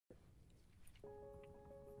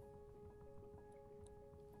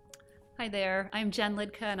Hi there, I'm Jen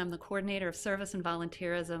Lidka and I'm the Coordinator of Service and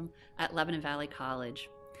Volunteerism at Lebanon Valley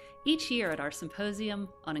College. Each year at our Symposium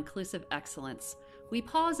on Inclusive Excellence, we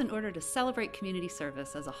pause in order to celebrate community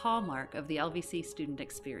service as a hallmark of the LVC student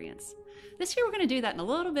experience. This year we're going to do that in a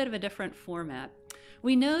little bit of a different format.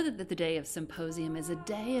 We know that the day of Symposium is a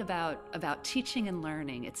day about teaching and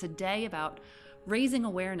learning. It's a day about raising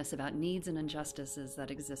awareness about needs and injustices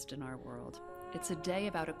that exist in our world. It's a day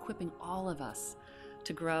about equipping all of us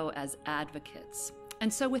to grow as advocates.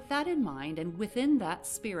 And so with that in mind and within that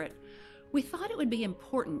spirit, we thought it would be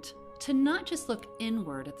important to not just look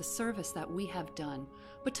inward at the service that we have done,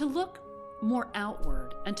 but to look more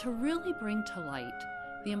outward and to really bring to light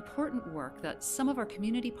the important work that some of our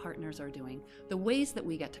community partners are doing, the ways that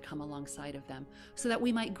we get to come alongside of them, so that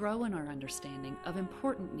we might grow in our understanding of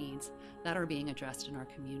important needs that are being addressed in our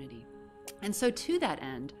community. And so to that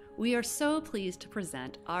end, we are so pleased to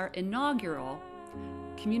present our inaugural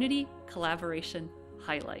Community Collaboration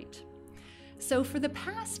Highlight. So for the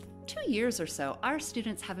past 2 years or so, our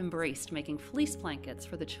students have embraced making fleece blankets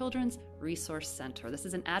for the Children's Resource Center. This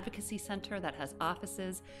is an advocacy center that has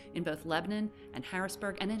offices in both Lebanon and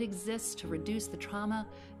Harrisburg, and it exists to reduce the trauma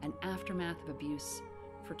and aftermath of abuse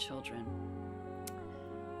for children.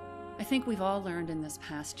 I think we've all learned in this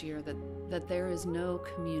past year that there is no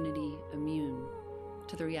community immune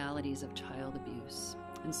to the realities of child abuse.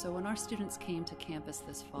 And so when our students came to campus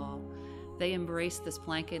this fall, they embraced this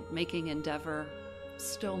blanket making endeavor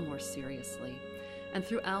still more seriously. And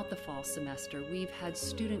throughout the fall semester, we've had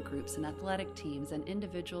student groups and athletic teams and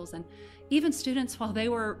individuals and even students while they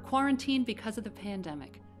were quarantined because of the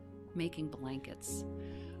pandemic, making blankets.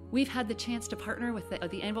 We've had the chance to partner with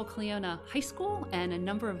the Anvil Cleona High School and a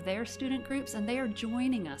number of their student groups, and they are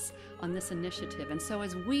joining us on this initiative. And so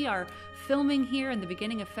as we are filming here in the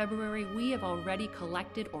beginning of February, we have already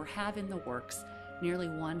collected or have in the works nearly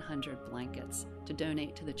 100 blankets to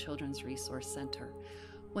donate to the Children's Resource Center.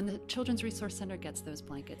 When the Children's Resource Center gets those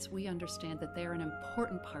blankets, we understand that they are an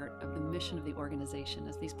important part of the mission of the organization,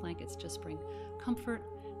 as these blankets just bring comfort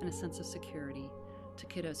and a sense of security to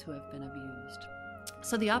kiddos who have been abused.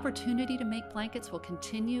 So the opportunity to make blankets will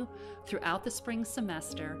continue throughout the spring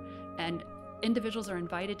semester, and individuals are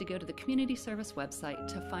invited to go to the community service website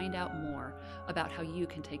to find out more about how you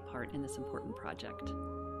can take part in this important project.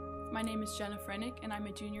 My name is Jenna Frenick, and I'm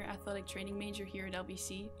a junior athletic training major here at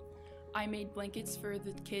LVC. I made blankets for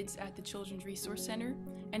the kids at the Children's Resource Center,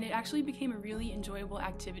 and it actually became a really enjoyable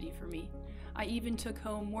activity for me. I even took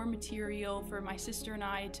home more material for my sister and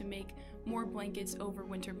I to make more blankets over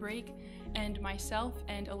winter break, and myself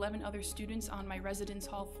and 11 other students on my residence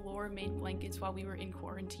hall floor made blankets while we were in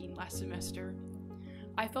quarantine last semester.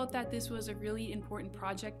 I felt that this was a really important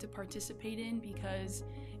project to participate in because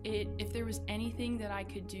if there was anything that I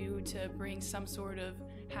could do to bring some sort of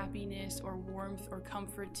happiness or warmth or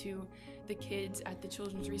comfort to the kids at the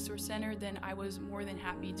Children's Resource Center, then I was more than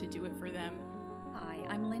happy to do it for them. Hi,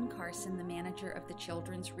 I'm Lynn Carson, the manager of the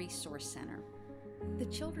Children's Resource Center. The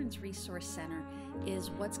Children's Resource Center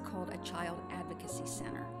is what's called a child advocacy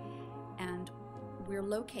center, and we're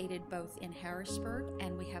located both in Harrisburg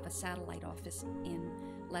and we have a satellite office in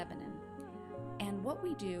Lebanon. And what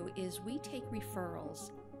we do is we take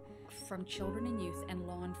referrals from children and youth and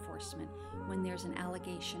law enforcement when there's an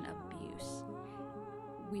allegation of abuse.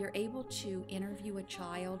 We are able to interview a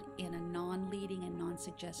child in a non-leading and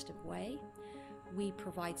non-suggestive way. We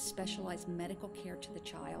provide specialized medical care to the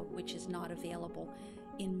child, which is not available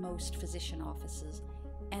in most physician offices.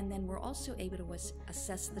 And then we're also able to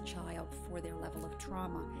assess the child for their level of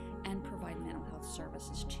trauma and provide mental health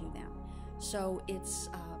services to them. So it's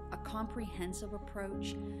a comprehensive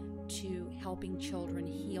approach to helping children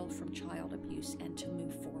heal from child abuse and to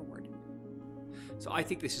move forward. So I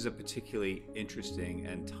think this is a particularly interesting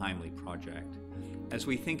and timely project. As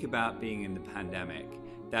we think about being in the pandemic,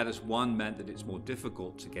 that has meant that it's more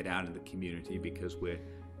difficult to get out in the community because we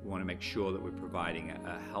want to make sure that we're providing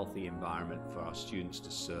a healthy environment for our students to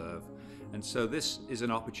serve. And so this is an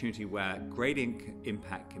opportunity where great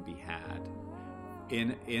impact can be had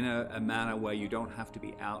in a manner where you don't have to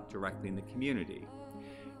be out directly in the community.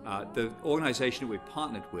 The organization that we've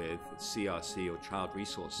partnered with, CRC or Child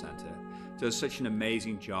Resource Center, does such an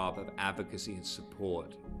amazing job of advocacy and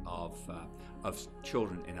support of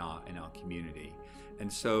children in our community.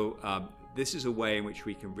 And so this is a way in which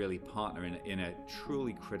we can really partner in a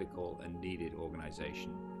truly critical and needed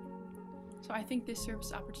organization. So I think this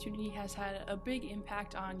service opportunity has had a big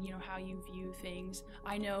impact on, how you view things.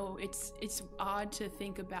 I know it's odd to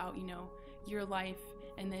think about, your life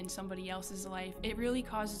and then somebody else's life. It really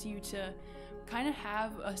causes you to kind of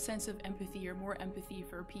have a sense of empathy or more empathy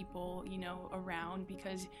for people, around,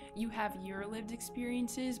 because you have your lived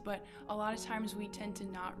experiences, but a lot of times we tend to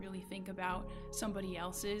not really think about somebody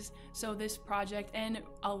else's. So this project and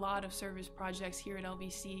a lot of service projects here at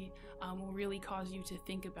LVC will really cause you to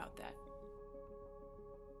think about that.